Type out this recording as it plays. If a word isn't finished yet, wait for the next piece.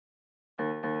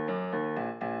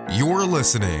You're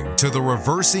listening to the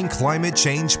Reversing Climate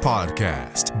Change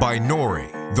podcast by Nori,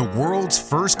 the world's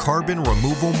first carbon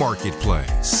removal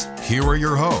marketplace. Here are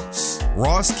your hosts,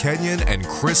 Ross Kenyon and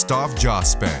Christoph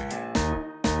Jaspe.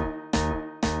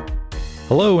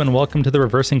 Hello and welcome to the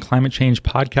Reversing Climate Change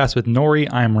podcast with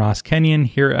Nori. I'm Ross Kenyon,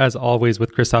 here as always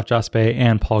with Christoph Jaspe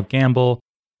and Paul Gamble,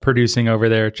 producing over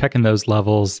there, checking those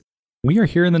levels. We are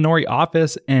here in the Nori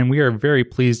office and we are very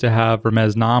pleased to have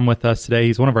Ramez Naam with us today.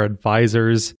 He's one of our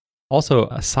advisors, also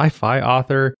a sci-fi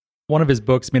author. One of his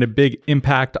books made a big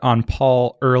impact on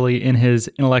Paul early in his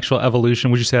intellectual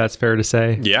evolution. Would you say that's fair to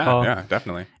say? Yeah,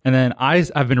 definitely. And then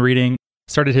I've been reading,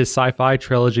 started his sci-fi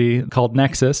trilogy called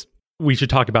Nexus. We should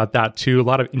talk about that too. A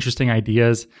lot of interesting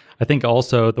ideas. I think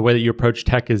also the way that you approach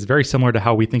tech is very similar to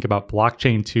how we think about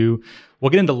blockchain too. We'll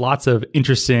get into lots of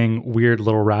interesting, weird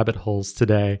little rabbit holes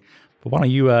today. But why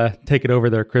don't you take it over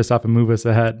there, Christoph, and move us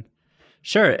ahead?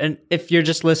 Sure. And if you're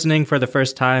just listening for the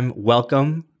first time,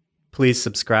 welcome. Please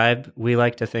subscribe. We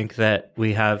like to think that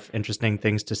we have interesting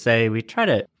things to say. We try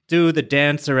to do the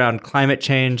dance around climate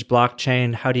change,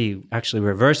 blockchain. How do you actually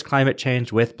reverse climate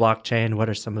change with blockchain? What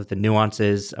are some of the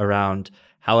nuances around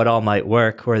how it all might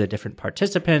work? Who are the different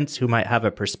participants who might have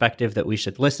a perspective that we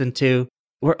should listen to?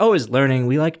 We're always learning.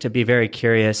 We like to be very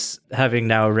curious. Having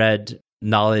now read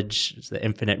Knowledge is the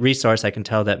Infinite Resource, I can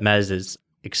tell that Mez is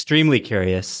extremely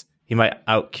curious. He might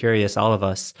out-curious all of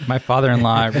us. My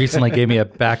father-in-law recently gave me a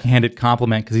backhanded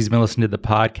compliment because he's been listening to the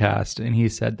podcast, and he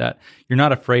said that you're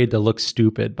not afraid to look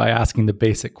stupid by asking the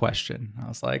basic question. I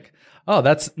was like, oh,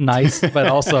 that's nice, but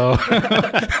also,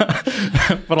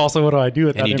 what do I do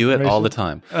with that? And you do it all the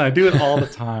time. I do it all the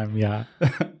time, yeah.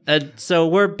 And so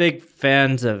we're big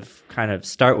fans of kind of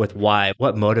start with why,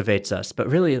 what motivates us, but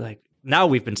really like now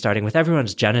we've been starting with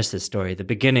everyone's Genesis story, the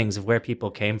beginnings of where people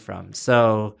came from.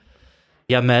 So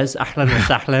Mez, ahlan wa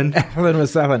sahlan. Ahlan wa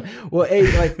sahlan. Well,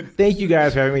 hey, thank you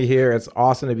guys for having me here. It's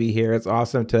awesome to be here. It's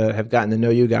awesome to have gotten to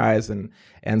know you guys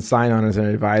and sign on as an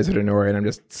advisor to Nori. And I'm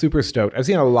just super stoked. I've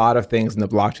seen a lot of things in the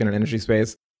blockchain and energy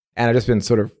space, and I've just been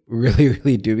sort of really,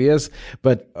 really dubious.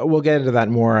 But we'll get into that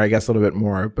more, I guess, a little bit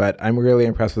more. But I'm really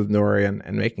impressed with Nori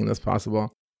and making this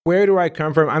possible. Where do I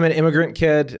come from? I'm an immigrant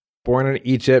kid, born in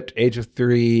Egypt, age of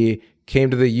 3.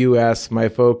 Came to the U.S. My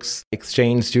folks,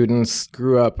 exchange students,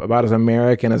 grew up about as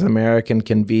American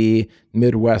can be.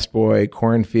 Midwest boy,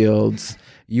 cornfields,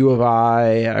 U of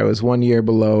I was 1 year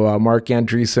below Mark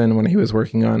Andreessen when he was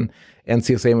working on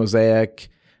NCSA Mosaic.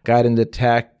 Got into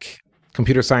tech,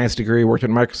 computer science degree, worked at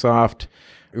Microsoft,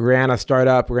 ran a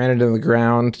startup, ran it into the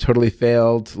ground, totally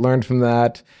failed, learned from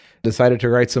that. Decided to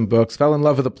write some books, fell in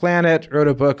love with the planet, wrote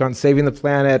a book on saving the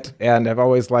planet, and I've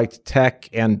always liked tech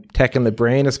and tech in the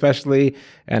brain especially,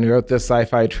 and wrote this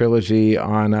sci-fi trilogy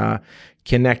on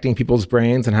connecting people's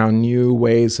brains and how new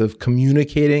ways of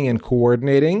communicating and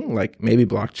coordinating, like maybe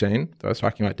blockchain, though I was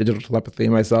talking about digital telepathy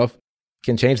myself,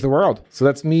 can change the world. So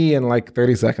that's me in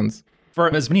 30 seconds. For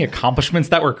as many accomplishments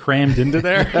that were crammed into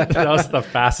there, that was the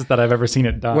fastest that I've ever seen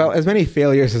it done. Well, as many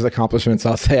failures as accomplishments,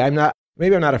 I'll say.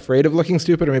 Maybe I'm not afraid of looking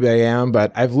stupid, or maybe I am,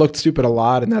 but I've looked stupid a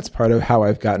lot, and that's part of how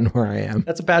I've gotten where I am.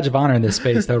 That's a badge of honor in this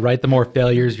space, though, right? The more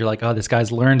failures, you're like, oh, this guy's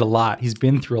learned a lot. He's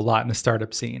been through a lot in the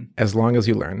startup scene. As long as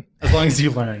you learn. As long as you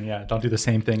learn, yeah. Don't do the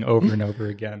same thing over and over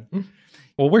again.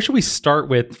 Well, where should we start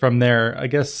with from there? I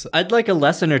guess I'd like a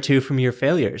lesson or two from your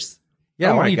failures.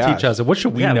 Yeah, why don't you teach us? What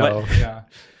should we know?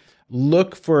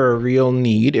 Look for a real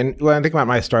need. And when I think about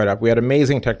my startup, we had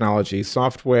amazing technology,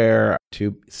 software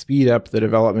to speed up the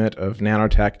development of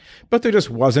nanotech, but there just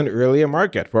wasn't really a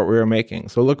market for what we were making.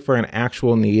 So look for an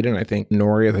actual need. And I think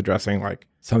Nori is addressing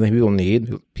something people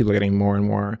need, people are getting more and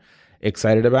more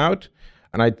excited about.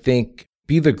 And I think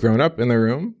be the grown-up in the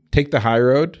room, take the high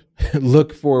road,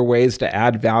 look for ways to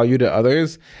add value to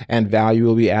others, and value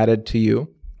will be added to you.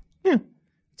 Yeah.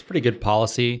 It's pretty good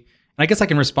policy. I guess I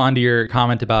can respond to your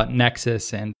comment about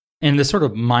Nexus and this sort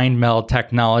of mind meld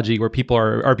technology where people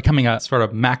are becoming a sort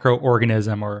of macro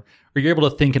organism or you're able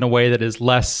to think in a way that is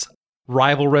less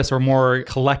rivalrous or more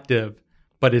collective,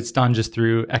 but it's done just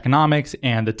through economics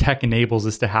and the tech enables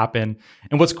this to happen.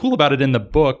 And what's cool about it in the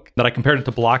book that I compared it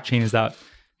to blockchain is that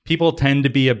people tend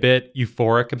to be a bit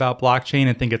euphoric about blockchain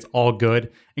and think it's all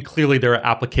good. And clearly there are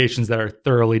applications that are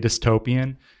thoroughly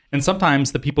dystopian. And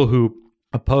sometimes the people who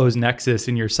oppose Nexus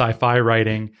in your sci-fi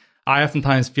writing, I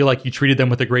oftentimes feel like you treated them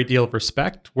with a great deal of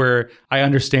respect, where I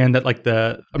understand that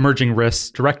the Emerging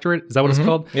Risks Directorate, is that what it's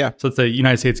called? Yeah. So it's a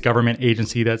United States government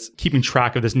agency that's keeping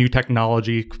track of this new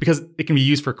technology because it can be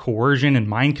used for coercion and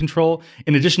mind control,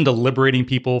 in addition to liberating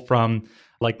people from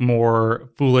more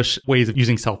foolish ways of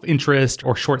using self-interest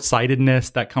or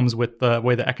short-sightedness that comes with the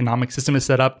way the economic system is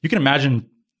set up. You can imagine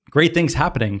great things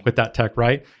happening with that tech,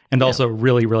 right? And also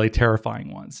really, really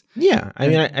terrifying ones. Yeah. I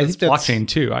mean, I think that's blockchain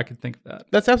too. I could think of that.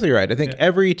 That's absolutely right. I think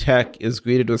every tech is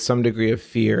greeted with some degree of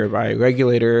fear by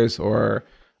regulators or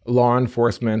law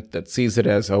enforcement that sees it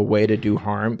as a way to do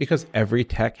harm, because every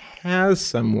tech has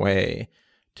some way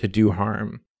to do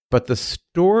harm. But the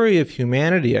story of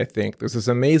humanity, I think, there's this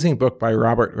amazing book by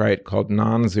Robert Wright called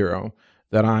Non-Zero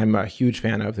that I'm a huge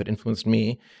fan of, that influenced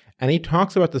me. And he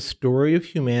talks about the story of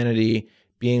humanity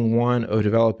being one of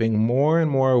developing more and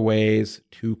more ways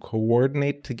to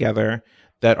coordinate together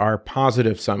that are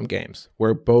positive sum games,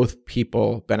 where both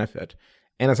people benefit.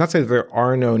 And it's not to say that there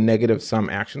are no negative sum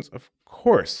actions. Of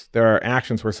course, there are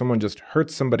actions where someone just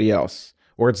hurts somebody else,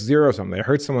 or it's zero sum. They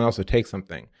hurt someone else to take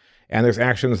something. And there's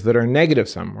actions that are negative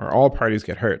sum, where all parties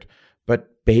get hurt.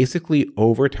 But basically,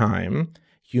 over time,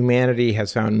 humanity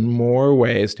has found more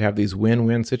ways to have these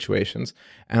win-win situations.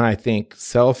 And I think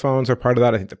cell phones are part of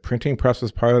that. I think the printing press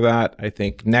was part of that. I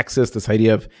think Nexus, this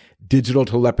idea of digital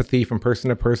telepathy from person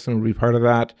to person, would be part of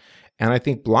that. And I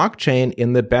think blockchain,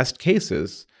 in the best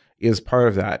cases, is part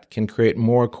of that, can create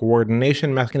more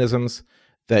coordination mechanisms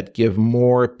that give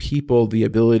more people the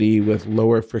ability with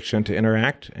lower friction to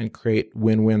interact and create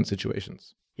win-win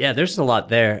situations. Yeah, there's a lot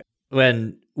there.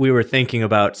 When we were thinking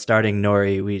about starting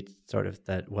Nori, we sort of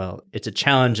thought, well, it's a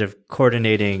challenge of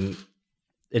coordinating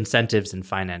incentives and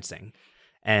financing.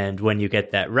 And when you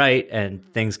get that right and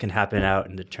things can happen out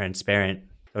in the transparent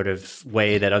sort of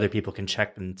way that other people can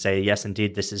check and say, yes,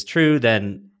 indeed, this is true,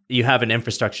 then you have an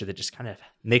infrastructure that just kind of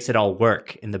makes it all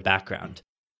work in the background.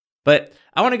 But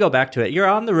I want to go back to it. You're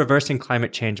on the Reversing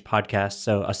Climate Change podcast,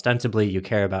 so ostensibly you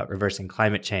care about reversing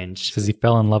climate change. Because he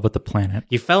fell in love with the planet.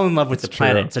 You fell in love with That's the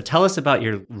planet. true. So tell us about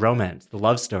your romance, the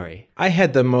love story. I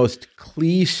had the most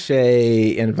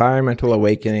cliche environmental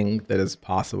awakening that is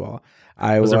possible.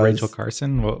 Was it Rachel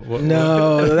Carson?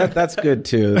 No, that's good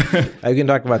too. I can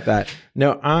talk about that.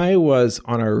 No, I was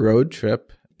on a road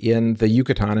trip in the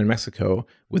Yucatan in Mexico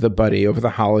with a buddy over the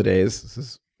holidays. This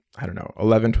is,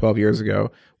 11, 12 years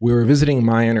ago. We were visiting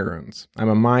Mayan ruins. I'm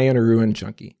a Mayan ruin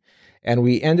junkie. And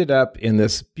we ended up in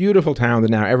this beautiful town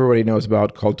that now everybody knows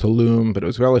about called Tulum, but it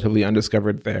was relatively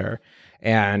undiscovered there.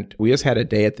 And we just had a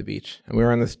day at the beach. And we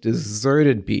were on this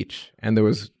deserted beach. And there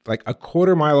was like a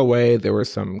quarter mile away, there were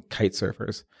some kite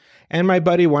surfers. And my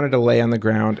buddy wanted to lay on the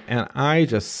ground. And I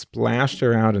just splashed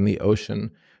around in the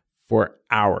ocean for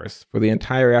hours, for the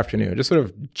entire afternoon, just sort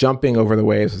of jumping over the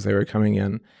waves as they were coming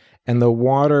in. And the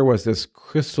water was this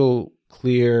crystal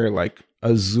clear, like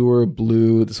azure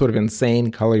blue, the sort of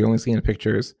insane color you only see in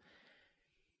pictures.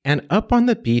 And up on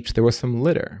the beach, there was some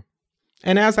litter.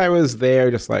 And as I was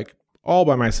there, just like all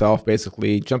by myself,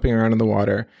 basically jumping around in the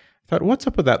water, I thought, what's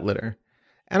up with that litter?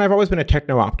 And I've always been a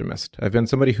techno-optimist. I've been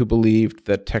somebody who believed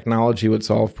that technology would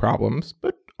solve problems,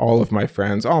 but all of my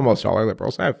friends, almost all are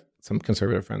liberals. I have some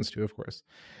conservative friends too, of course.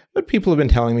 But people have been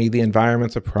telling me the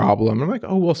environment's a problem. I'm like,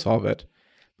 oh, we'll solve it.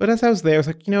 But as I was there, I was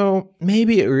like,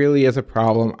 maybe it really is a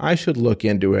problem. I should look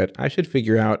into it. I should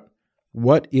figure out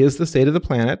what is the state of the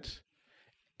planet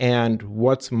and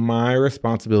what's my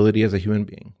responsibility as a human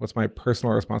being. What's my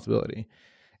personal responsibility?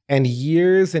 And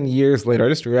years later, I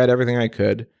just read everything I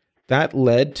could. That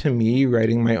led to me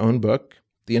writing my own book,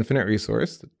 The Infinite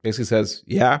Resource. That basically says,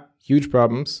 yeah, huge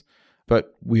problems,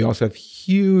 but we also have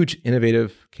huge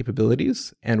innovative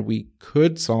capabilities, and we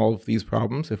could solve these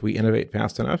problems if we innovate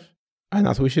fast enough. And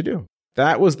that's what we should do.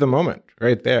 That was the moment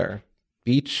right there.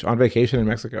 Beach on vacation in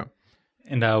Mexico.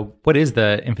 And what is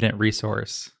the Infinite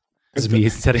Resource? This is me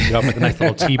setting you up with a nice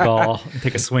little T-ball and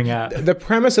take a swing at. The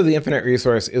premise of the Infinite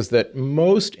Resource is that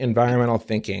most environmental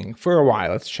thinking, for a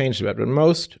while, it's changed a bit, but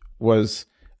most was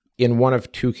in one of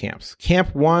two camps.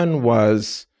 Camp one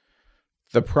was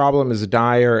the problem is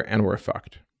dire and we're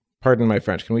fucked. Pardon my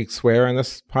French. Can we swear on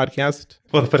this podcast?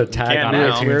 We'll put a tag on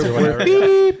now. iTunes or We're whatever.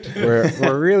 beeped.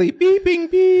 We're really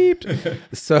beeped.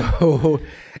 So,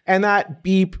 and that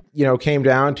beep, came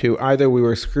down to either we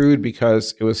were screwed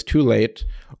because it was too late,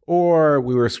 or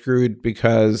we were screwed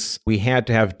because we had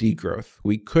to have degrowth.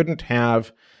 We couldn't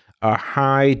have a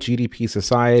high GDP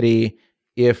society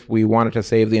if we wanted to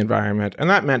save the environment.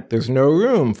 And that meant there's no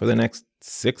room for the next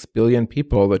 6 billion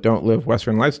people that don't live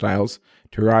Western lifestyles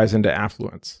to rise into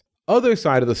affluence. Other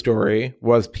side of the story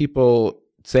was people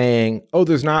saying, oh,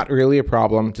 there's not really a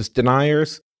problem, just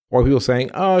deniers, or people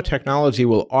saying, oh, technology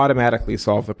will automatically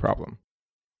solve the problem.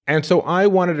 And so I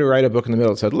wanted to write a book in the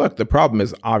middle that said, look, the problem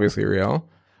is obviously real.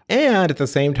 And at the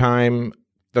same time,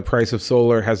 the price of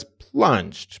solar has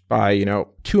plunged by,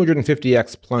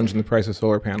 250x plunge in the price of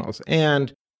solar panels.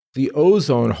 And the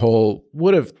ozone hole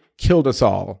would have killed us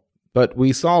all, but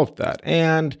we solved that.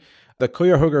 And the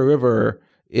Cuyahoga River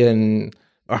in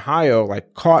Ohio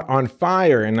like caught on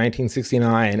fire in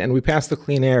 1969 and we passed the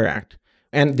Clean Air Act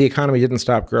and the economy didn't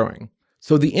stop growing.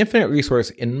 So the infinite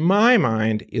resource in my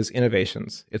mind is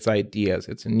innovations. It's ideas.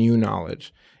 It's new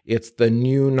knowledge. It's the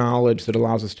new knowledge that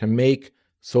allows us to make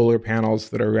solar panels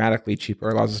that are radically cheaper,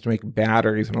 allows us to make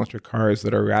batteries and electric cars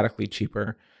that are radically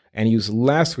cheaper and use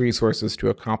less resources to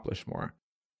accomplish more.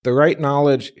 The right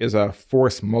knowledge is a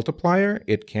force multiplier.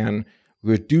 It can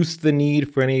reduce the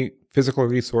need for any physical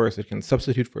resource. It can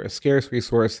substitute for a scarce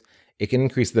resource. It can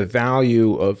increase the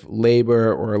value of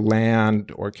labor or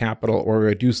land or capital or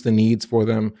reduce the needs for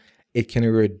them. It can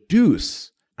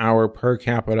reduce our per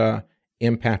capita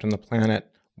impact on the planet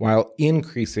while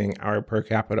increasing our per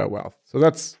capita wealth. So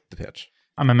that's the pitch.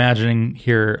 I'm imagining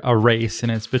here a race,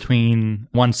 and it's between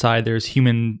one side, there's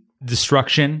human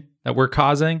destruction that we're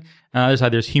causing, and on the other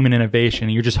side, there's human innovation.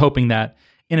 And you're just hoping that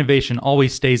innovation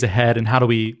always stays ahead, and how do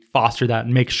we foster that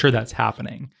and make sure that's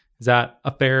happening? Is that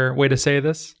a fair way to say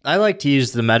this? I like to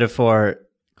use the metaphor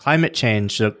climate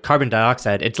change, so carbon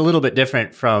dioxide. It's a little bit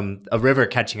different from a river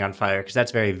catching on fire because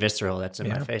that's very visceral, that's in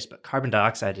my face. But carbon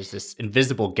dioxide is this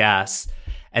invisible gas.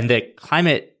 And the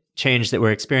climate change that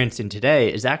we're experiencing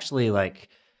today is actually like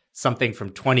something from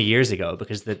 20 years ago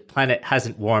because the planet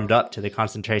hasn't warmed up to the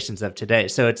concentrations of today.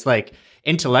 So it's like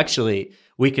intellectually,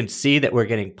 we can see that we're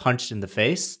getting punched in the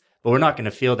face, but we're not going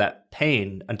to feel that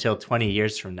pain until 20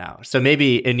 years from now. So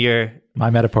maybe in your... My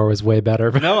metaphor was way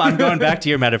better. No, I'm going back to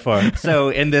your metaphor. So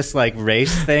in this like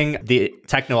race thing, the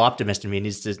techno-optimist in me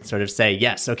needs to sort of say,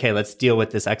 yes, okay, let's deal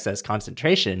with this excess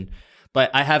concentration. But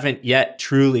I haven't yet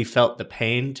truly felt the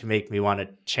pain to make me want to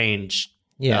change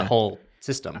the whole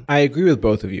system. I agree with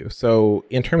both of you. So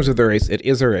in terms of the race, it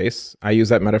is a race. I use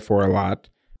that metaphor a lot.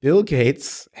 Bill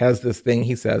Gates has this thing,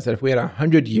 he says, that if we had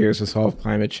 100 years to solve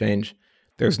climate change,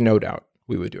 there's no doubt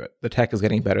we would do it. The tech is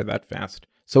getting better that fast.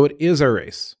 So it is a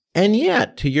race. And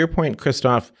yet, to your point,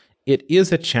 Christoph, it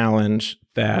is a challenge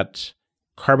that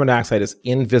carbon dioxide is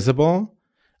invisible,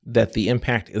 that the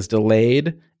impact is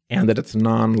delayed, and that it's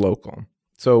non-local.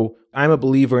 So I'm a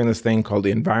believer in this thing called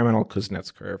the environmental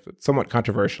Kuznets curve. It's somewhat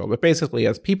controversial, but basically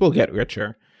as people get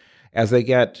richer, as they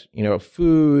get,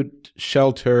 food,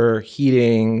 shelter,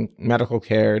 heating, medical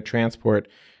care, transport,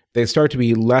 they start to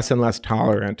be less and less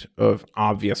tolerant of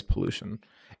obvious pollution.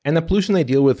 And the pollution they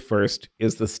deal with first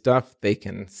is the stuff they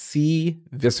can see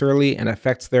viscerally and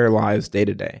affects their lives day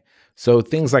to day. So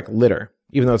things like litter,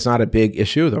 even though it's not a big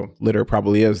issue, though litter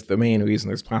probably is the main reason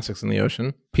there's plastics in the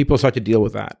ocean, people start to deal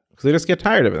with that because they just get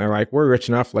tired of it. They're like, we're rich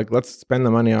enough, let's spend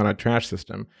the money on a trash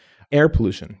system. Air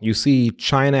pollution. You see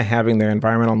China having their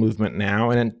environmental movement now,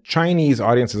 and in Chinese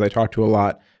audiences I talk to a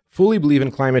lot fully believe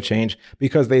in climate change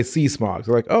because they see smog.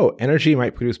 They're like, oh, energy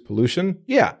might produce pollution?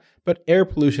 Yeah, but air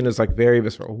pollution is like very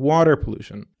visceral. Water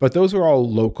pollution. But those are all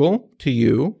local to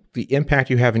you. The impact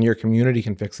you have in your community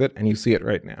can fix it, and you see it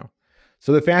right now.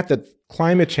 So the fact that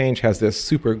climate change has this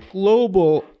super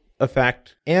global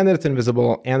effect and that it's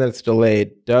invisible and that it's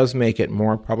delayed does make it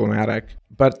more problematic.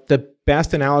 But the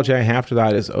best analogy I have to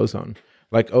that is ozone.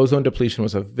 Like ozone depletion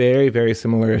was a very, very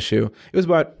similar issue. It was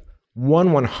about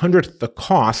 1/100th the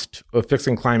cost of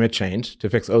fixing climate change to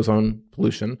fix ozone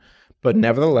pollution. But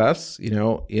nevertheless,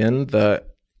 in the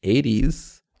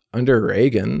 80s under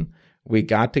Reagan, we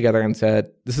got together and said,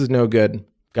 this is no good.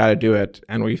 Got to do it.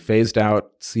 And we phased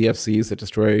out CFCs that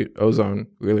destroy ozone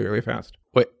really, really fast.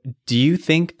 What do you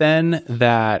think then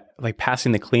that like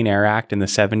passing the Clean Air Act in the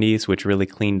 70s, which really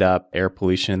cleaned up air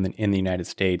pollution in the United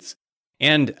States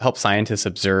and helped scientists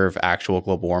observe actual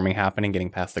global warming happening, getting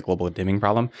past the global dimming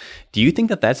problem, do you think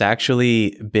that that's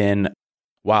actually been,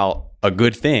 while a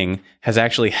good thing, has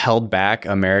actually held back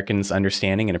Americans'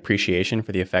 understanding and appreciation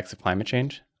for the effects of climate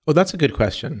change? Well, that's a good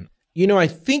question. I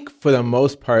think for the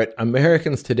most part,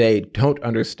 Americans today don't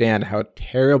understand how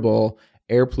terrible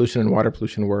air pollution and water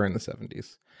pollution were in the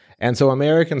 70s. And so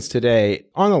Americans today,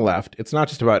 on the left, it's not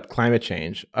just about climate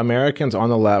change. Americans on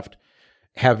the left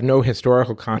have no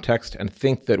historical context and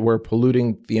think that we're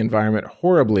polluting the environment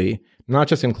horribly, not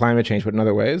just in climate change, but in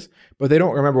other ways. But they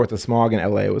don't remember what the smog in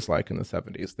LA was like in the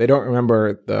 70s. They don't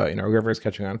remember the rivers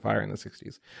catching on fire in the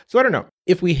 60s. So I don't know.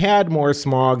 If we had more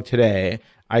smog today,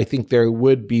 I think there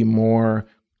would be more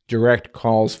direct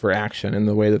calls for action in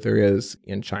the way that there is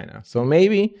in China. So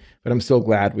maybe, but I'm still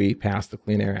glad we passed the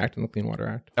Clean Air Act and the Clean Water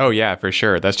Act. Oh, yeah, for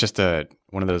sure. That's just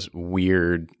one of those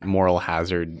weird moral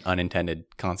hazard, unintended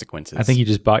consequences. I think you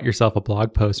just bought yourself a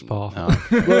blog post, Paul. Oh.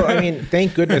 Well,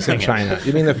 thank goodness in China.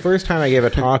 The first time I gave a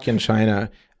talk in China,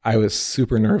 I was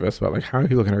super nervous about how are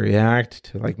people going to react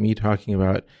to me talking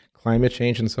about climate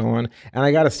change and so on. And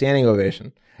I got a standing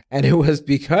ovation. And it was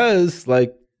because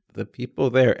the people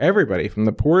there, everybody from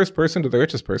the poorest person to the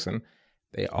richest person,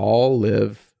 They all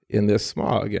live in this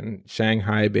smog in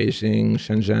Shanghai, Beijing,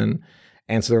 Shenzhen.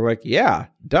 And so they're like, yeah,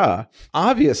 duh.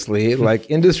 Obviously, like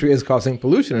industry is causing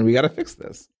pollution and we got to fix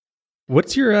this.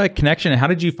 What's your connection? How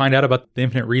did you find out about the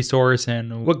infinite resource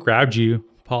and what grabbed you,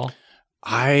 Paul?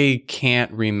 I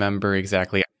can't remember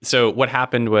exactly. So what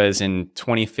happened was in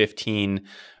 2015,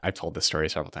 I've told this story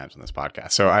several times on this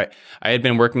podcast. So I had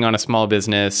been working on a small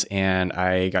business and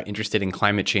I got interested in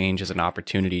climate change as an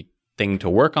opportunity thing to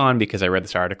work on because I read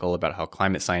this article about how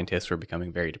climate scientists were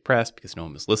becoming very depressed because no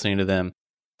one was listening to them.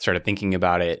 Started thinking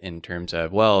about it in terms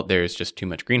of, well, there's just too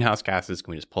much greenhouse gases. Can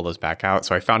we just pull those back out?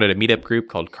 So I founded a meetup group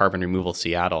called Carbon Removal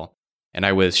Seattle. And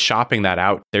I was shopping that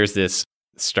out. There's this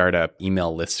startup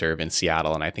email listserv in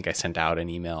Seattle. And I think I sent out an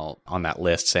email on that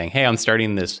list saying, hey, I'm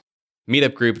starting this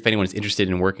meetup group. If anyone's interested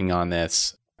in working on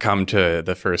this, come to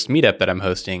the first meetup that I'm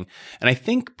hosting. And I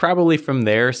think probably from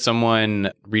there,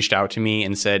 someone reached out to me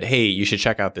and said, hey, you should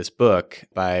check out this book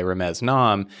by Ramez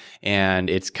Naam. And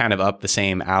it's kind of up the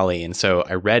same alley. And so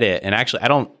I read it. And actually,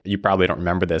 you probably don't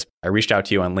remember this. I reached out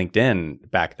to you on LinkedIn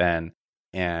back then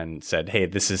and said, hey,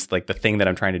 this is like the thing that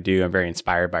I'm trying to do. I'm very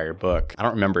inspired by your book. I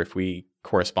don't remember if we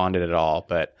corresponded at all,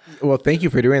 but well, thank you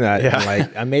for doing that. Yeah. And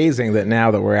like amazing that now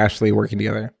that we're actually working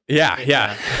together. Yeah.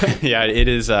 Yeah, it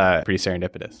is pretty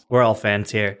serendipitous. We're all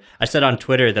fans here. I said on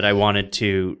Twitter that I wanted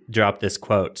to drop this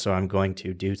quote, so I'm going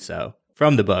to do so.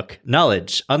 From the book,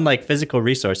 knowledge, unlike physical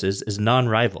resources, is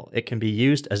non-rival. It can be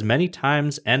used as many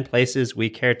times and places we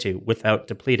care to without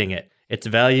depleting it. Its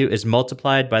value is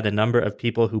multiplied by the number of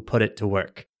people who put it to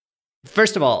work.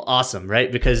 First of all, awesome,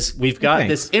 right? Because we've got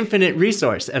this infinite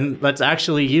resource and let's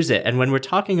actually use it. And when we're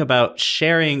talking about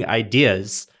sharing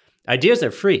ideas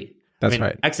are free. That's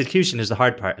right. Execution is the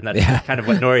hard part. And that's kind of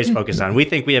what Nori's focused on. We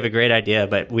think we have a great idea,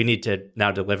 but we need to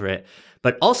now deliver it.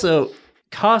 But also,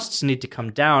 costs need to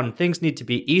come down. Things need to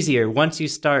be easier once you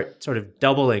start sort of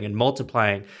doubling and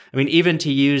multiplying. I mean, even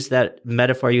to use that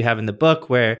metaphor you have in the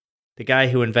book where the guy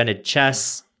who invented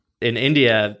chess in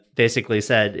India basically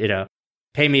said,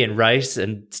 pay me in rice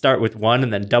and start with one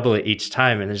and then double it each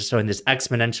time. And just showing this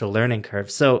exponential learning curve.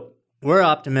 So we're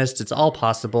optimists. It's all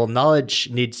possible. Knowledge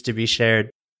needs to be shared.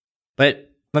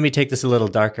 But let me take this a little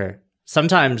darker.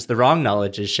 Sometimes the wrong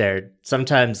knowledge is shared.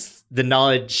 Sometimes the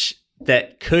knowledge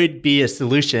that could be a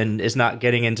solution is not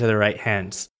getting into the right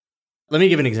hands. Let me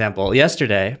give an example.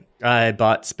 Yesterday, I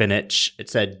bought spinach. It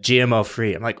said GMO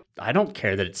free. I'm like, I don't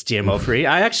care that it's GMO free.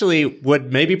 I actually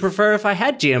would maybe prefer if I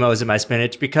had GMOs in my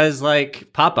spinach because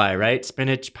like Popeye, right?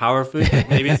 Spinach, power food.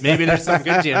 Maybe there's some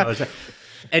good GMOs.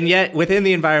 And yet within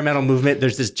the environmental movement,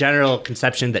 there's this general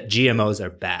conception that GMOs are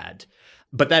bad.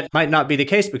 But that might not be the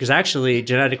case because actually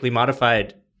genetically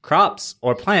modified crops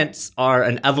or plants are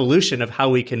an evolution of how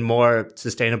we can more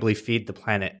sustainably feed the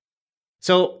planet.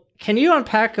 So can you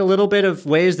unpack a little bit of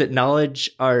ways that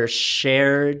knowledge are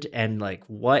shared and like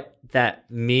what that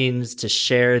means to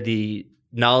share the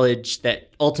knowledge that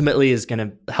ultimately is going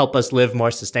to help us live more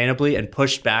sustainably and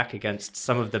push back against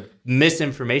some of the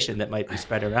misinformation that might be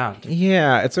spread around?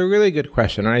 Yeah, it's a really good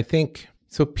question. And I think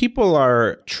so people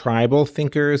are tribal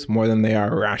thinkers more than they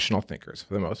are rational thinkers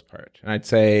for the most part. And I'd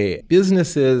say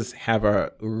businesses have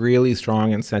a really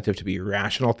strong incentive to be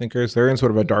rational thinkers. They're in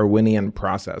sort of a Darwinian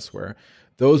process where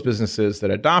those businesses that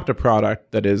adopt a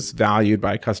product that is valued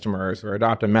by customers or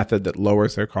adopt a method that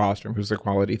lowers their cost or improves their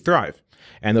quality thrive,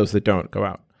 and those that don't go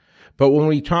out. But when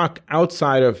we talk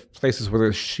outside of places where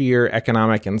there's sheer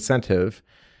economic incentive,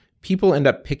 people end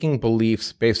up picking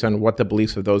beliefs based on what the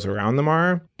beliefs of those around them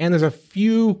are. And there's a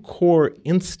few core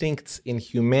instincts in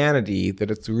humanity that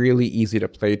it's really easy to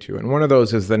play to. And one of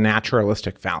those is the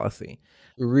naturalistic fallacy.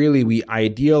 Really, we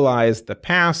idealize the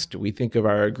past. We think of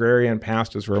our agrarian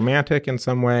past as romantic in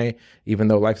some way, even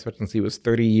though life expectancy was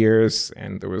 30 years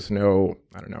and there was no,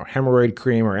 hemorrhoid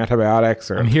cream or antibiotics.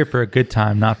 Or I'm here for a good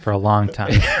time, not for a long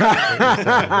time.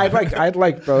 I'd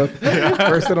like both,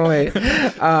 personally.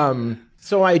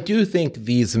 So I do think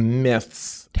these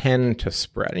myths tend to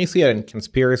spread. And you see it in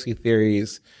conspiracy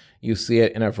theories. You see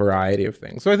it in a variety of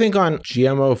things. So I think on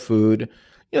GMO food,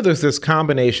 there's this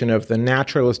combination of the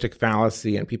naturalistic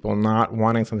fallacy and people not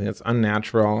wanting something that's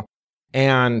unnatural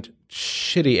and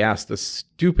the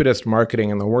stupidest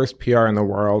marketing and the worst PR in the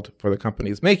world for the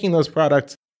companies making those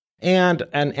products and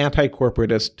an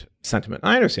anti-corporatist sentiment.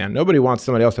 I understand. Nobody wants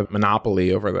somebody else to have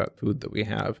monopoly over the food that we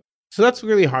have. So that's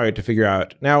really hard to figure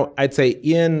out. Now, I'd say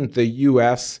in the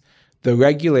US, the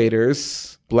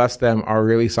regulators, bless them, are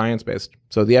really science-based.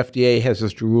 So the FDA has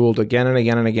just ruled again and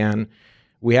again and again,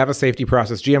 we have a safety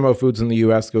process. GMO foods in the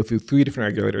US go through 3 different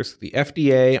regulators. The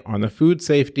FDA on the food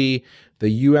safety,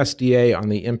 the USDA on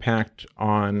the impact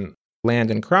on land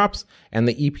and crops, and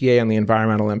the EPA on the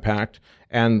environmental impact.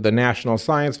 And the National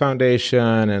Science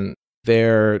Foundation and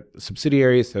their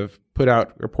subsidiaries have put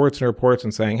out reports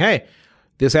and saying, hey,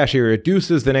 this actually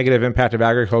reduces the negative impact of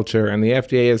agriculture. And the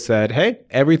FDA has said, hey,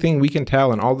 everything we can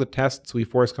tell and all the tests we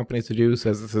force companies to do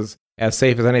says this is as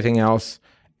safe as anything else.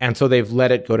 And so they've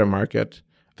let it go to market.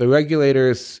 The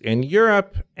regulators in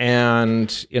Europe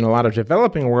and in a lot of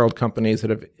developing world companies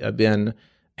that have been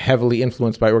heavily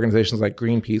influenced by organizations like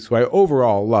Greenpeace, who I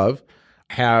overall love,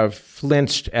 have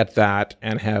flinched at that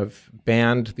and have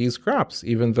banned these crops,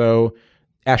 even though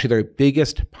actually their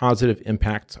biggest positive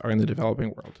impacts are in the developing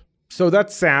world. So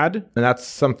that's sad, and that's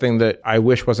something that I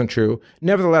wish wasn't true.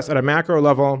 Nevertheless, at a macro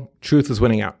level, truth is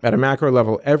winning out. At a macro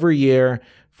level, every year,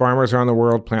 farmers around the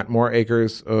world plant more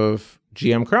acres of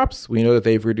GM crops. We know that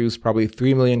they've reduced probably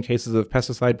 3 million cases of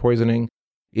pesticide poisoning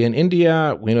in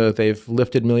India. We know that they've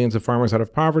lifted millions of farmers out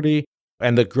of poverty,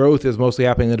 and the growth is mostly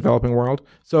happening in the developing world.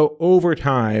 So over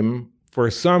time, for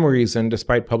some reason,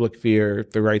 despite public fear,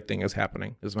 the right thing is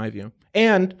happening, is my view.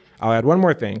 And I'll add one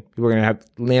more thing. People are going to have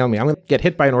to nail me. I'm going to get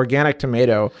hit by an organic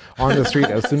tomato on the street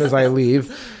as soon as I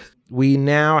leave. We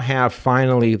now have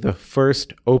finally the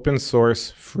first open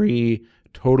source, free,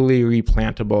 totally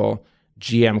replantable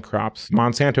GM crops.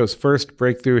 Monsanto's first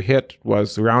breakthrough hit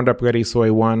was Roundup Ready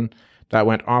Soy 1. That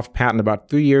went off patent about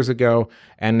 3 years ago.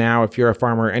 And now if you're a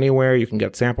farmer anywhere, you can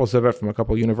get samples of it from a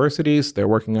couple universities. They're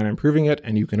working on improving it,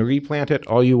 and you can replant it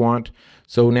all you want.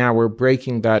 So now we're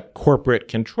breaking that corporate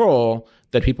control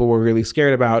that people were really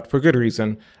scared about for good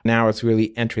reason. Now it's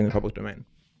really entering the public domain.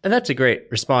 And that's a great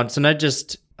response. And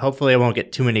hopefully I won't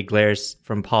get too many glares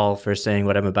from Paul for saying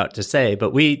what I'm about to say,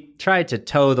 but we tried to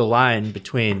toe the line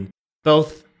between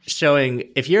both showing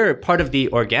if you're part of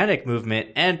the organic movement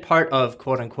and part of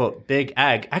quote unquote big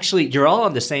ag, actually you're all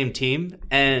on the same team.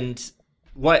 And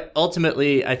what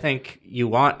ultimately I think you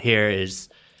want here is...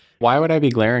 Why would I be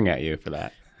glaring at you for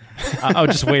that? Oh,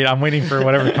 just wait. I'm waiting for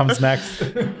whatever comes next.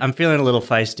 I'm feeling a little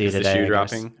feisty Is today. the shoe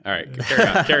dropping? All right,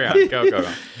 carry on.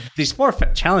 Go. These four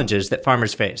challenges that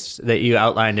farmers face that you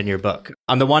outlined in your book.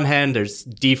 On the one hand, there's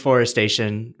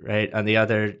deforestation, right? On the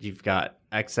other, you've got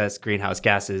excess greenhouse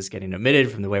gases getting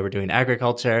emitted from the way we're doing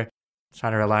agriculture.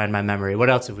 Trying to rely on my memory.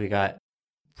 What else have we got?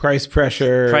 Price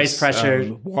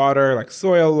pressure, water, like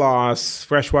soil loss,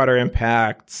 freshwater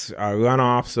impacts,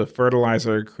 runoffs of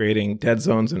fertilizer creating dead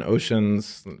zones in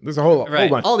oceans. There's a whole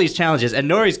bunch. All these challenges. And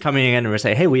Nori's coming in and we're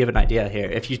saying, hey, we have an idea here.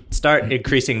 If you start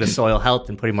increasing the soil health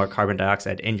and putting more carbon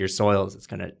dioxide in your soils, it's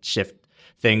going to shift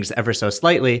things ever so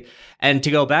slightly. And to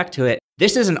go back to it,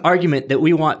 this is an argument that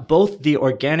we want both the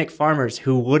organic farmers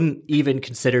who wouldn't even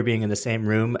consider being in the same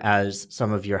room as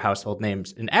some of your household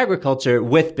names in agriculture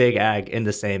with big ag in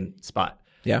the same spot.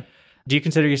 Yeah. Do you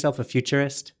consider yourself a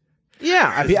futurist?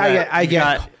 Yeah, I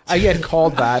get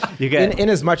called that in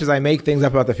as much as I make things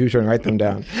up about the future and write them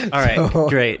down. All right,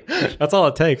 great. That's all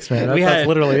it takes, man. That's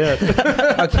literally it.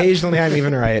 Occasionally I'm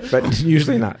even right, but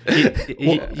usually not.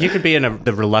 You could be in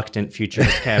the reluctant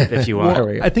futurist camp if you want.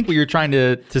 I think what you're trying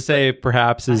to say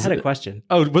perhaps is... I had a question.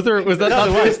 Oh, was that?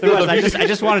 No, there was. I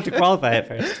just wanted to qualify it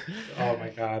first. Oh my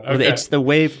God. Okay. It's the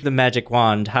wave the magic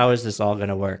wand. How is this all going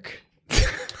to work?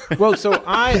 Well, so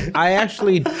I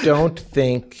actually don't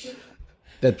think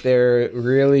that there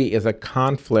really is a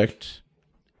conflict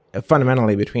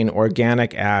fundamentally between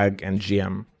organic ag and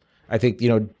GM. I think,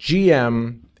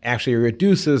 GM actually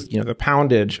reduces, the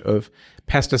poundage of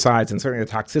pesticides and certainly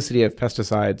the toxicity of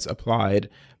pesticides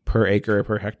applied per acre,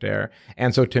 per hectare.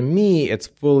 And so to me, it's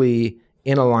fully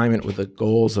in alignment with the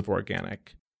goals of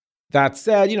organic. That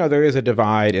said, there is a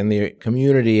divide in the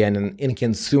community and in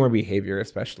consumer behavior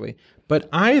especially. But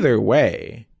either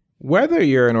way, whether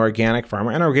you're an organic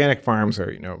farmer, and organic farms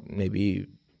are, maybe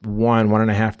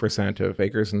 1.5% of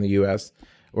acres in the U.S.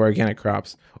 or organic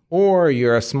crops, or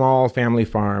you're a small family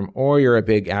farm, or you're a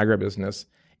big agribusiness,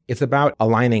 it's about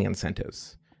aligning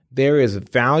incentives. There is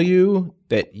value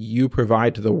that you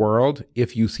provide to the world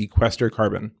if you sequester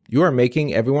carbon. You are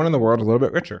making everyone in the world a little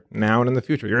bit richer now and in the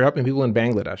future. You're helping people in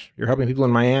Bangladesh. You're helping people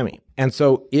in Miami. And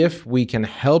so if we can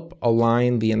help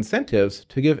align the incentives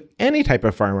to give any type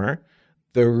of farmer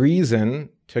the reason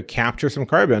to capture some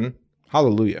carbon,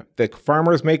 hallelujah. The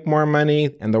farmers make more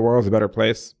money and the world's a better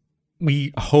place.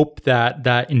 We hope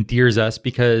that endears us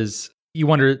because you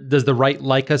wonder, does the right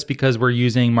like us because we're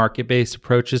using market-based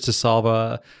approaches to solve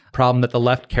a problem that the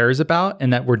left cares about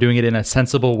and that we're doing it in a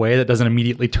sensible way that doesn't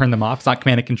immediately turn them off? It's not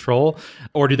command and control.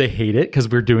 Or do they hate it because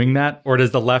we're doing that? Or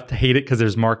does the left hate it because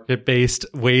there's market-based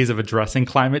ways of addressing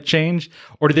climate change?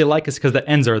 Or do they like us because the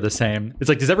ends are the same? It's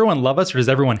like, does everyone love us or does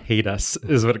everyone hate us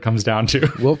is what it comes down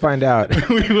to. We'll find out.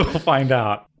 We will find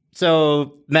out.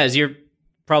 So, Mez, you're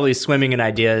probably swimming in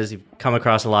ideas. You've come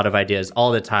across a lot of ideas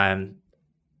all the time.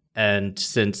 And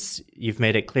since you've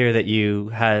made it clear that you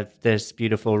have this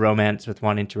beautiful romance with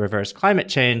wanting to reverse climate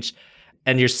change,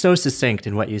 and you're so succinct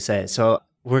in what you say, so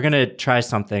we're going to try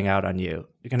something out on you.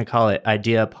 We're going to call it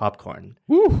Idea Popcorn.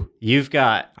 Woo! You've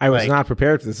got... I was not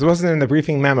prepared for this. This wasn't in the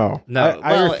briefing memo. No,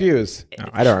 I refuse. No,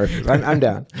 I don't refuse. I'm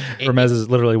down. Ramez has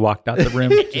literally walked out the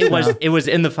room. It was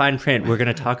in the fine print. We're going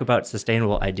to talk about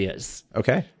sustainable ideas.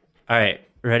 Okay. All right.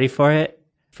 Ready for it?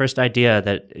 First idea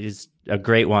that is a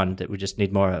great one that we just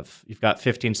need more of. You've got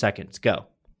 15 seconds. Go.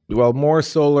 Well, more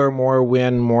solar, more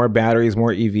wind, more batteries,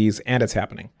 more EVs, and it's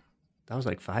happening. That was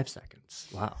like 5 seconds.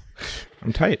 Wow.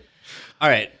 I'm tight. All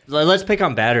right. Let's pick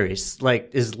on batteries. Like,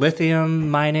 is lithium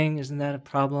mining, isn't that a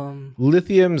problem?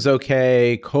 Lithium's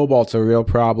okay. Cobalt's a real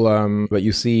problem. But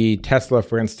you see Tesla,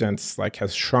 for instance, like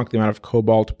has shrunk the amount of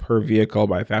cobalt per vehicle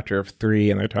by a factor of 3,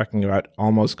 and they're talking about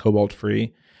almost cobalt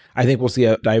free. I think we'll see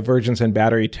a divergence in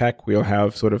battery tech. We'll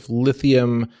have sort of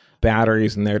lithium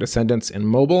batteries and their descendants in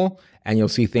mobile, and you'll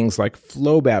see things like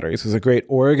flow batteries. There's a great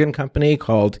Oregon company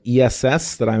called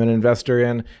ESS that I'm an investor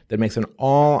in that makes an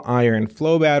all-iron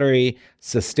flow battery,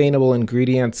 sustainable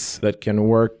ingredients that can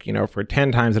work, for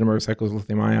 10 times the number of cycles of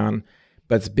lithium-ion,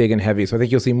 but it's big and heavy. So I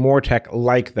think you'll see more tech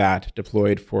like that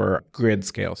deployed for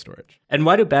grid-scale storage. And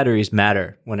why do batteries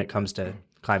matter when it comes to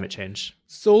climate change?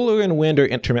 Solar and wind are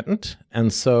intermittent,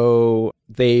 and so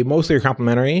they mostly are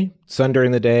complementary. Sun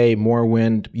during the day, more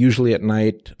wind, usually at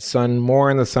night. Sun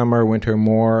more in the summer, winter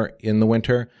more in the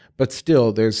winter. But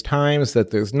still, there's times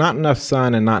that there's not enough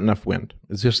sun and not enough wind.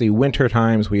 It's usually winter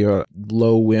times we have a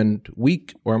low wind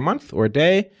week or a month or a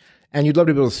day. And you'd love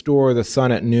to be able to store the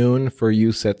sun at noon for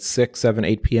use at 6, 7,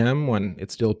 8 p.m. when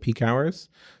it's still peak hours.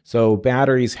 So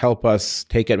batteries help us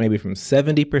take it maybe from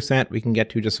 70% we can get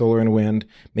to just solar and wind,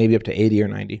 maybe up to 80 or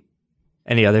 90.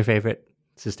 Any other favorite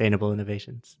sustainable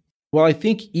innovations? Well, I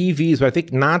think EVs, but I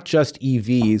think not just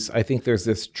EVs. I think there's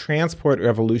this transport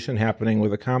revolution happening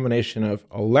with a combination of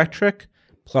electric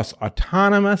plus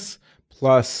autonomous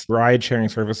plus ride-sharing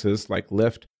services like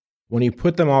Lyft. When you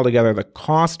put them all together, the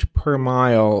cost per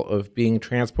mile of being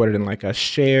transported in like a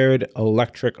shared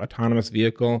electric autonomous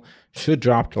vehicle should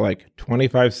drop to like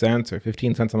 25 cents or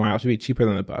 15 cents a mile. It should be cheaper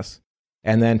than the bus.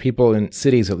 And then people in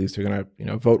cities, at least, are going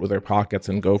to, vote with their pockets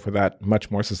and go for that much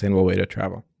more sustainable way to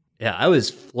travel. Yeah, I was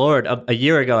floored. A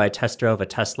year ago, I test drove a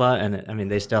Tesla,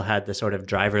 and they still had the sort of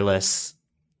driverless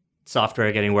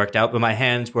software getting worked out, but my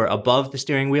hands were above the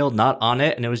steering wheel, not on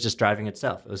it, and it was just driving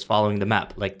itself. It was following the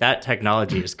map. Like, that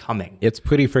technology is coming. It's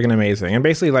pretty friggin' amazing. And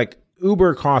basically, like,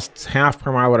 Uber costs half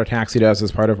per mile what a taxi does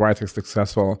as part of why it's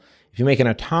successful. If you make an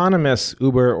autonomous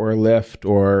Uber or Lyft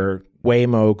or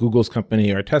Waymo, Google's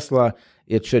company, or Tesla,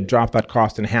 it should drop that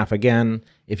cost in half again.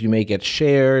 If you make it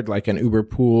shared, like an Uber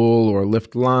pool or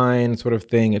Lyft line sort of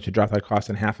thing, it should drop that cost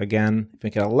in half again. If you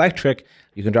make it electric,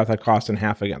 you can drop that cost in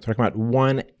half again. So we're talking about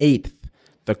 1/8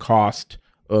 the cost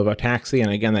of a taxi.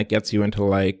 And again, that gets you into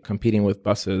like competing with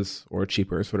buses or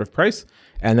cheaper sort of price.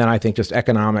 And then I think just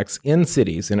economics in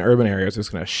cities, in urban areas, is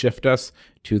going to shift us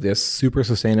to this super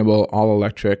sustainable, all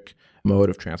electric mode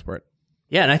of transport.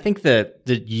 Yeah, and I think the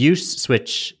use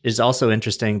switch is also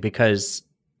interesting because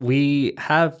we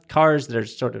have cars that are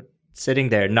sort of sitting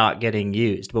there not getting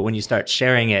used. But when you start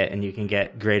sharing it and you can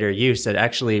get greater use, it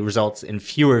actually results in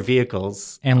fewer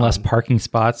vehicles. And less parking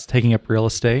spots taking up real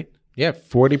estate. Yeah,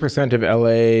 40% of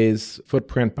LA's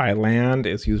footprint by land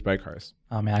is used by cars.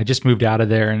 Oh man, I just moved out of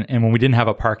there. And when we didn't have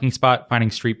a parking spot,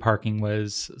 finding street parking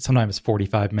was sometimes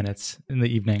 45 minutes in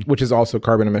the evening. Which is also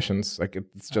carbon emissions. Like,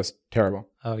 it's just terrible.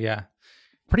 Oh yeah.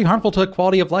 Pretty harmful to the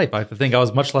quality of life. I think I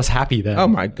was much less happy then. Oh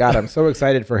my God, I'm so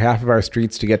excited for half of our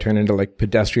streets to get turned into like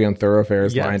pedestrian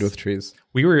thoroughfares lined with trees.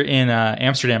 We were in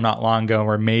Amsterdam not long ago and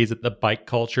we're amazed at the bike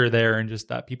culture there and just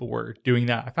that people were doing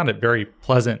that. I found it very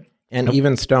pleasant. And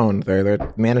even stoned,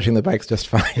 they're managing the bikes just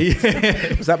fine.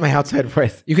 Was that my outside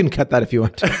voice? You can cut that if you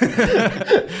want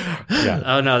to. Yeah.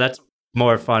 Oh no, that's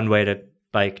more fun way to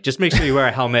bike. Just make sure you wear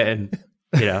a helmet and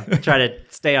try to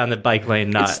stay on the bike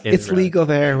lane. It's legal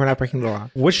there. We're not breaking the law.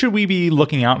 What should we be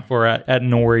looking out for at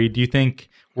Nori? Do you think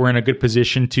we're in a good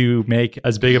position to make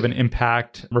as big of an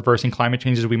impact reversing climate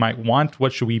change as we might want?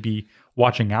 What should we be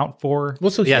watching out for?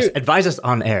 Well, so yes, advise us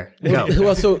on air.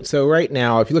 Well, so right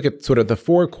now, if you look at sort of the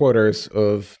 4 quarters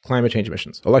of climate change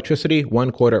emissions, electricity,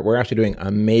 1 quarter, we're actually doing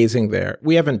amazing there.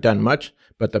 We haven't done much,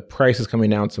 but the price is coming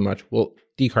down so much, we'll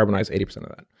decarbonize 80%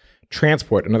 of that.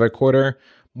 Transport, another quarter.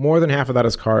 More than half of that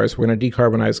is cars. We're going to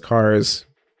decarbonize cars,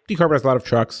 decarbonize a lot of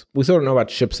trucks. We still don't know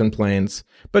about ships and planes,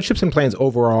 but ships and planes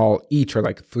overall each are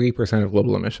like 3% of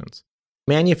global emissions.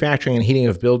 Manufacturing and heating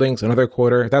of buildings, another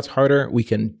quarter. That's harder. We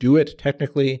can do it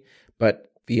technically,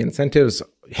 but The incentives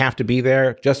have to be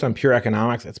there. Just on pure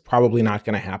economics, it's probably not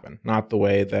going to happen, not the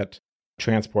way that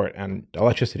transport and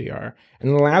electricity are. And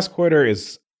the last quarter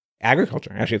is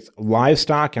agriculture. Actually, it's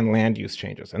livestock and land use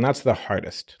changes. And that's the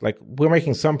hardest. Like, we're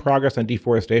making some progress on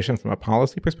deforestation from a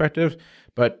policy perspective,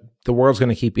 but the world's going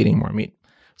to keep eating more meat.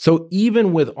 So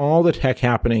even with all the tech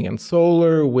happening in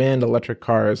solar, wind, electric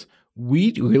cars,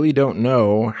 we really don't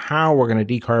know how we're going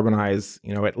to decarbonize,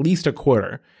 at least a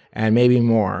quarter and maybe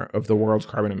more of the world's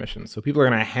carbon emissions. So people are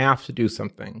going to have to do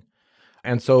something.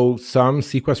 And so some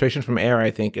sequestration from air, I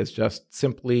think, is just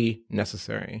simply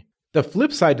necessary. The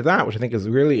flip side to that, which I think is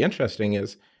really interesting,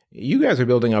 is you guys are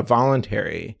building a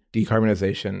voluntary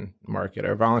decarbonization market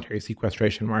or voluntary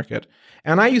sequestration market.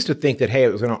 And I used to think that, hey,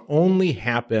 it was going to only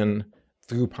happen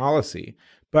through policy.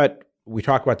 But we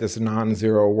talk about this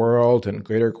non-zero world and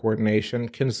greater coordination.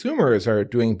 Consumers are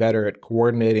doing better at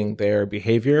coordinating their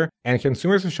behavior, and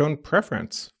consumers have shown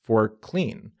preference for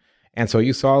clean. And so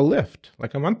you saw Lyft,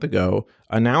 like a month ago,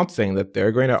 announcing that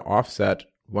they're going to offset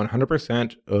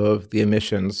 100% of the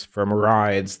emissions from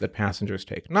rides that passengers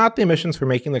take. Not the emissions for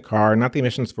making the car, not the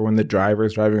emissions for when the driver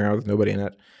is driving around with nobody in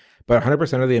it, but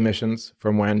 100% of the emissions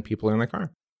from when people are in the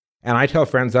car. And I tell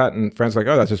friends that, and friends are like,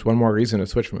 oh, that's just one more reason to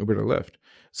switch from Uber to Lyft.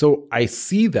 So I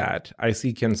see that. I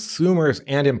see consumers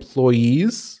and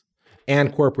employees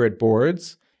and corporate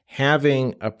boards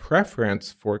having a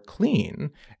preference for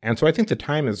clean. And so I think the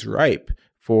time is ripe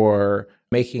for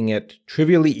making it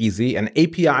trivially easy, an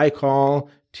API call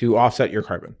to offset your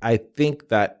carbon. I think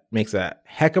that makes a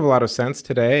heck of a lot of sense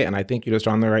today, and I think you're just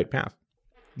on the right path.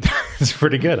 It's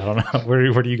pretty good. I don't know.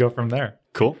 Where do you go from there?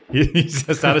 Cool. You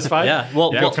satisfied? Yeah.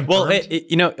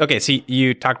 Okay. So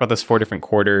you talked about those 4 different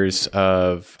quarters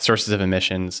of sources of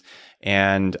emissions.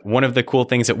 And one of the cool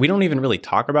things that we don't even really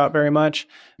talk about very much,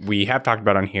 we have talked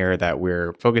about on here that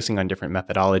we're focusing on different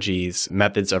methodologies,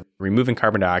 methods of removing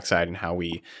carbon dioxide and how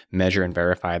we measure and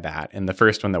verify that. And the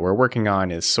first one that we're working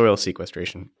on is soil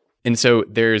sequestration. And so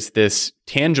there's this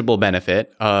tangible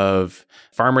benefit of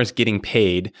farmers getting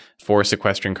paid for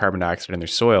sequestering carbon dioxide in their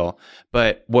soil.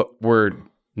 But what we're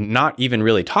not even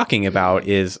really talking about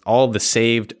is all the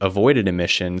saved avoided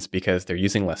emissions because they're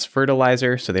using less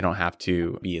fertilizer, so they don't have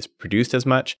to be produced as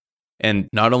much. And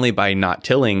not only by not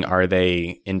tilling are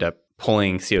they end up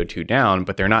pulling CO2 down,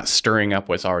 but they're not stirring up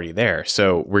what's already there.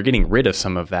 So we're getting rid of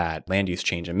some of that land use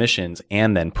change emissions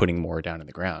and then putting more down in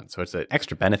the ground. So it's an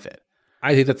extra benefit.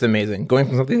 I think that's amazing. Going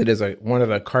from something that is one of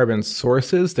the carbon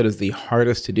sources that is the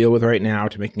hardest to deal with right now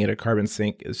to making it a carbon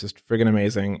sink is just friggin'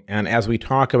 amazing. And as we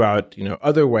talk about,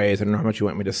 other ways, I don't know how much you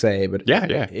want me to say, but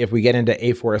if we get into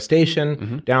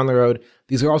afforestation down the road,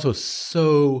 these are also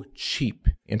so cheap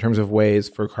in terms of ways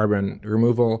for carbon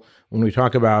removal. When we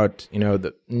talk about,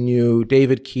 the new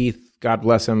David Keith, God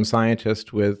bless him,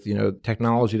 scientist with,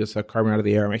 technology to suck carbon out of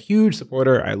the air, I'm a huge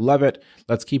supporter. I love it.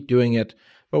 Let's keep doing it.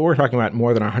 But we're talking about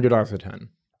more than $100 a ton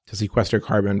to sequester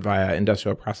carbon via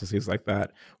industrial processes like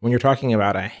that. When you're talking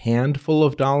about a handful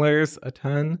of dollars a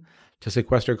ton to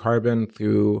sequester carbon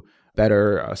through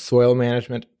better soil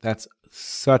management, that's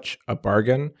such a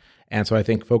bargain. And so I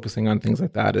think focusing on things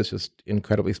like that is just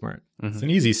incredibly smart. It's an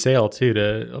easy sale too.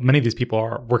 To many of these people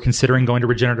were considering going to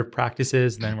regenerative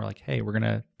practices, and then we're like, hey, we're going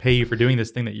to pay you for doing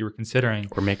this thing that you were considering,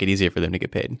 or make it easier for them to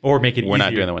get paid, or make it. We're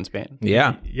not doing the ones paying.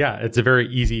 Yeah, it's a very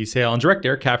easy sale. And direct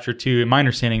air capture too. In my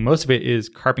understanding, most of it is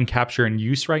carbon capture and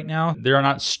use right now. They're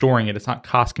not storing it. It's not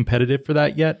cost competitive for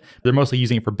that yet. They're mostly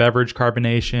using it for beverage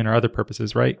carbonation or other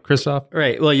purposes, right, Christoph?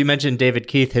 Right. Well, you mentioned David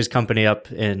Keith, his company up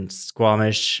in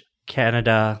Squamish,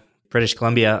 Canada. British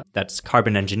Columbia, that's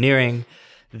Carbon Engineering.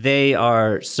 They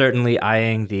are certainly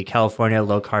eyeing the California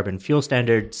low carbon fuel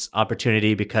standards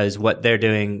opportunity because what they're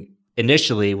doing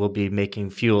initially will be making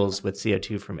fuels with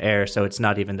CO2 from air. So it's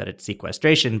not even that it's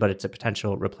sequestration, but it's a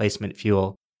potential replacement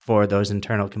fuel for those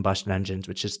internal combustion engines,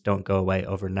 which just don't go away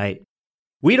overnight.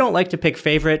 We don't like to pick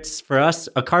favorites. For us,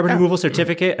 a carbon removal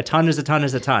certificate, a ton is a ton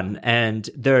is a ton. And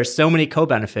there are so many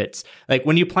co-benefits. Like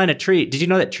when you plant a tree, did you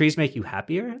know that trees make you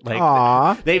happier? Like,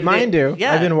 mine do.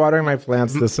 Yeah. I've been watering my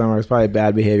plants this summer. It's probably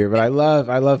bad behavior, but I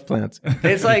love plants.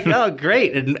 It's like, oh,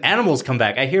 great. And animals come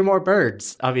back. I hear more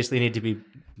birds. Obviously need to be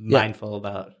mindful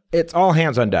about. It's all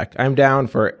hands on deck. I'm down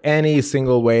for any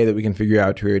single way that we can figure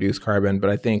out to reduce carbon. But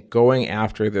I think going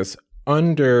after this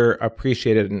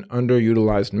underappreciated and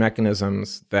underutilized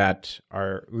mechanisms that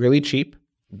are really cheap,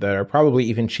 that are probably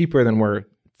even cheaper than we're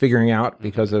figuring out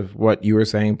because of what you were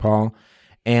saying, Paul,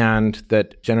 and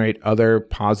that generate other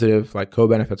positive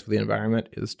co-benefits for the environment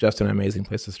is just an amazing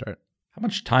place to start. How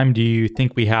much time do you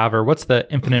think we have, or what's the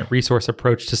infinite resource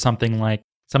approach to something like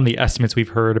some of the estimates we've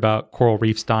heard about coral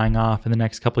reefs dying off in the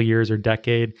next couple of years or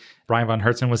decade. Brian von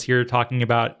Hertzen was here talking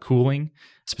about cooling,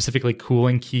 specifically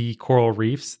cooling key coral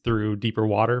reefs through deeper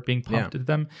water being pumped into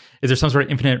them. Is there some sort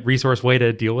of infinite resource way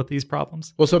to deal with these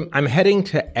problems? Well, so I'm heading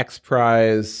to X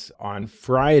Prize on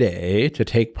Friday to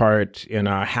take part in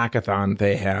a hackathon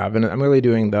they have. And I'm really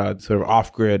doing the sort of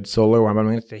off-grid solar one, but I'm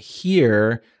going to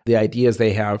hear the ideas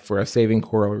they have for a Saving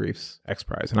Coral Reefs X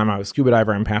Prize. And I'm a scuba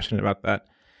diver. I'm passionate about that.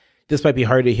 This might be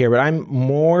hard to hear, but I'm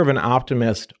more of an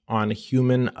optimist on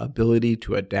human ability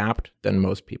to adapt than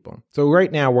most people. So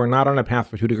right now, we're not on a path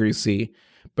for 2 degrees C,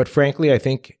 but frankly, I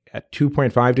think at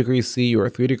 2.5 degrees C or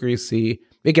 3 degrees C,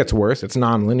 it gets worse. It's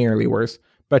non-linearly worse,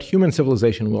 but human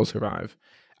civilization will survive.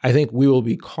 I think we will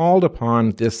be called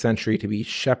upon this century to be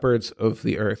shepherds of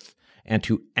the earth and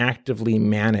to actively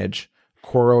manage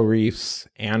coral reefs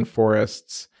and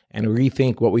forests and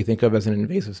rethink what we think of as an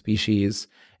invasive species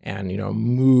and,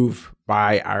 move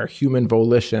by our human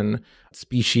volition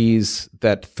species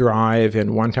that thrive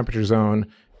in one temperature zone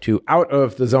to out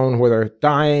of the zone where they're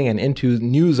dying and into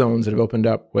new zones that have opened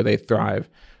up where they thrive.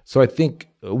 So I think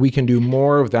we can do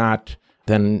more of that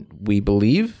than we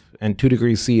believe. And 2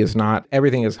 degrees C is not,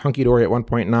 everything is hunky-dory at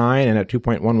 1.9 and at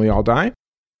 2.1 we all die.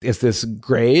 It's this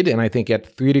grade, and I think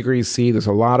at 3 degrees C there's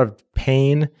a lot of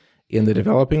pain in the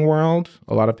developing world,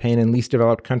 a lot of pain in least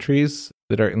developed countries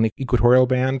that are in the equatorial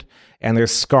band, and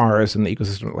there's scars in the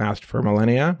ecosystem that last for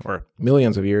millennia, or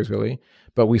millions of years really,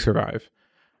 but we survive.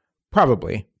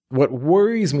 Probably. What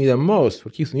worries me the most,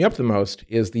 what keeps me up the most,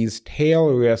 is these tail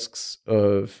risks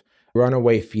of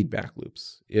runaway feedback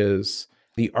loops, is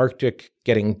the Arctic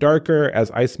getting darker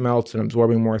as ice melts and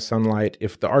absorbing more sunlight.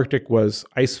 If the Arctic was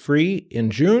ice-free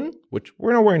in June, which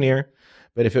we're nowhere near,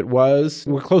 but if it was,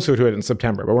 we're closer to it in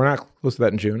September, but we're not close to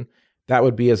that in June, that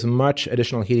would be as much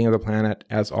additional heating of the planet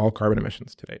as all carbon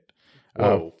emissions to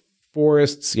date.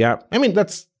 Forests, I mean,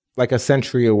 that's like a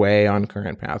century away on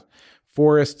current path.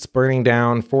 Forests burning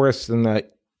down, forests in the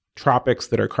tropics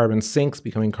that are carbon sinks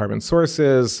becoming carbon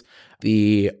sources,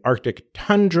 the Arctic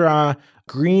tundra,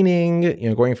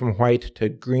 greening, going from white to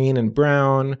green and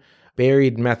brown,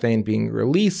 buried methane being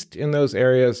released in those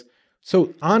areas.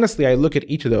 So honestly, I look at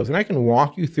each of those and I can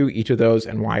walk you through each of those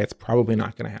and why it's probably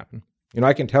not going to happen.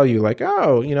 I can tell you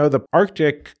the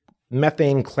Arctic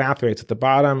methane clathrates at the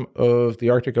bottom of the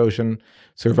Arctic Ocean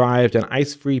survived an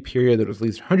ice-free period that was at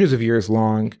least hundreds of years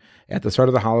long at the start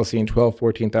of the Holocene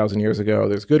 14,000 years ago.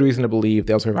 There's good reason to believe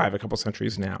they'll survive a couple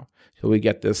centuries now till we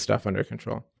get this stuff under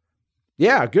control.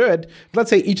 Yeah, good. Let's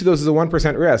say each of those is a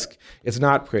 1% risk. It's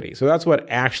not pretty. So that's what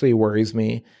actually worries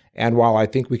me. And while I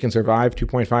think we can survive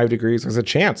 2.5 degrees, there's a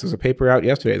chance, there's a paper out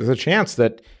yesterday, there's a chance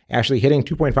that actually hitting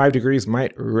 2.5 degrees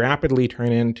might rapidly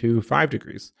turn into 5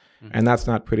 degrees. Mm-hmm. And that's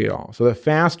not pretty at all. So the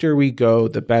faster we go,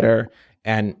 the better.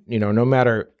 And, no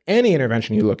matter any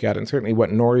intervention you look at, and certainly what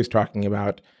Nori's talking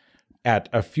about, at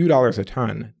a few dollars a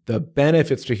ton, the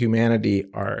benefits to humanity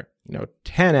are,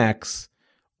 10x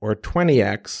or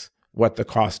 20x what the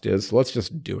cost is. So let's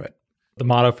just do it. The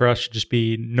motto for us should just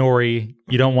be, Nori,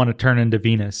 you don't want to turn into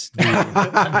Venus.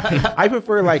 I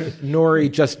prefer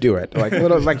Nori, just do it.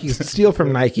 Like you steal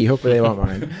from Nike. Hopefully they won't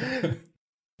mind.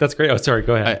 That's great. Oh, sorry.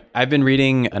 Go ahead. I've been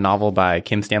reading a novel by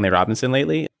Kim Stanley Robinson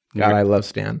lately. God, I love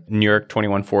Stan. New York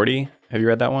 2140. Have you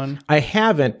read that one? I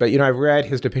haven't, but I've read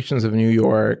his depictions of New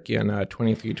York in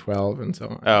 2312 and so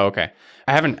on. Oh, okay.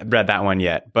 I haven't read that one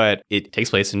yet, but it takes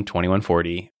place in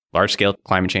 2140. Large-scale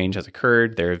climate change has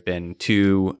occurred. There have been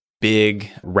 2 big,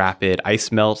 rapid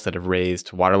ice melts that have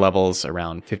raised water levels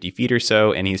around 50 feet or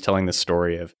so. And he's telling the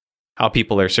story of how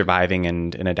people are surviving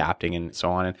and adapting and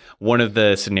so on. And one of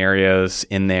the scenarios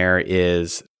in there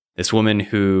is this woman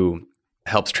who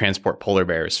helps transport polar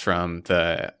bears from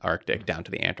the Arctic down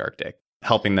to the Antarctic,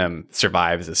 helping them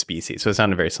survive as a species. So it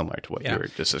sounded very similar to what you were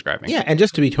just describing. Yeah, and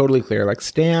just to be totally clear,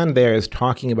 Stan there is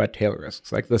talking about tail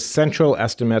risks. The central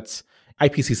estimates,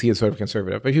 IPCC is sort of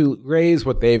conservative. If you raise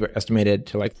what they've estimated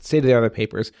to state-of-the-art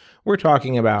papers, we're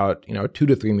talking about 2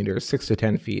 to 3 meters, 6 to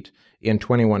 10 feet in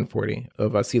 2140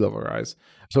 of sea level rise.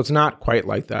 So it's not quite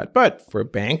like that. But for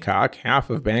Bangkok, half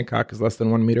of Bangkok is less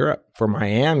than 1 meter up. For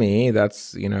Miami,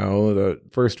 that's the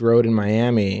first road in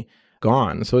Miami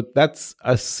gone. So that's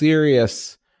a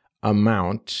serious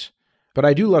amount. But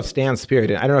I do love Stan's spirit.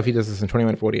 And I don't know if he does this in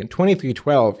 2140. In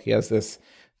 2312, he has this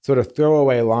sort of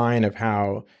throwaway line of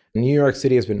how New York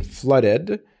City has been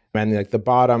flooded, and the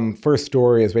bottom first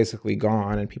story is basically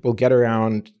gone, and people get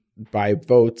around by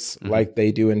boats like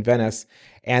they do in Venice,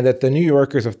 and that the New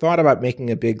Yorkers have thought about making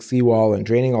a big seawall and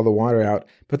draining all the water out,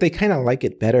 but they kind of like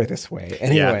it better this way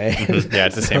anyway. Yeah,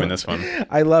 it's the same in this one.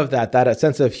 I love that. That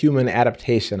sense of human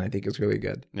adaptation, I think, is really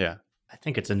good. Yeah. I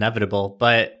think it's inevitable,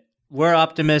 but we're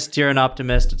optimists. You're an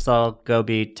optimist. Let's all go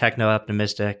be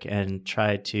techno-optimistic and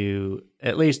try to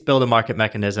at least build a market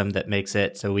mechanism that makes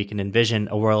it so we can envision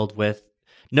a world with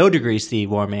no degrees C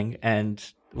warming and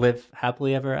live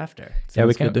happily ever after. Yeah,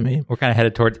 Sounds good to me. We're kind of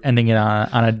headed towards ending it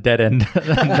on a dead end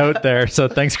note there. So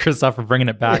thanks, Christoph, for bringing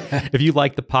it back. If you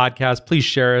like the podcast, please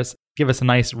share us. Give us a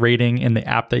nice rating in the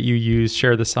app that you use.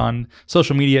 Share this on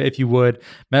social media if you would.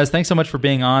 Mez, thanks so much for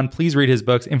being on. Please read his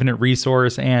books, Infinite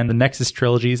Resource and the Nexus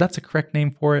Trilogy. Is that the correct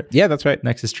name for it? Yeah, that's right.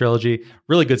 Nexus Trilogy.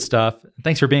 Really good stuff.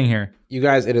 Thanks for being here. You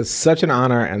guys, it is such an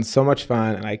honor and so much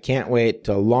fun. And I can't wait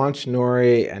to launch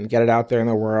Nori and get it out there in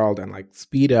the world and like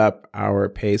speed up our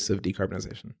pace of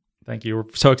decarbonization. Thank you.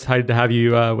 We're so excited to have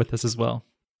you with us as well.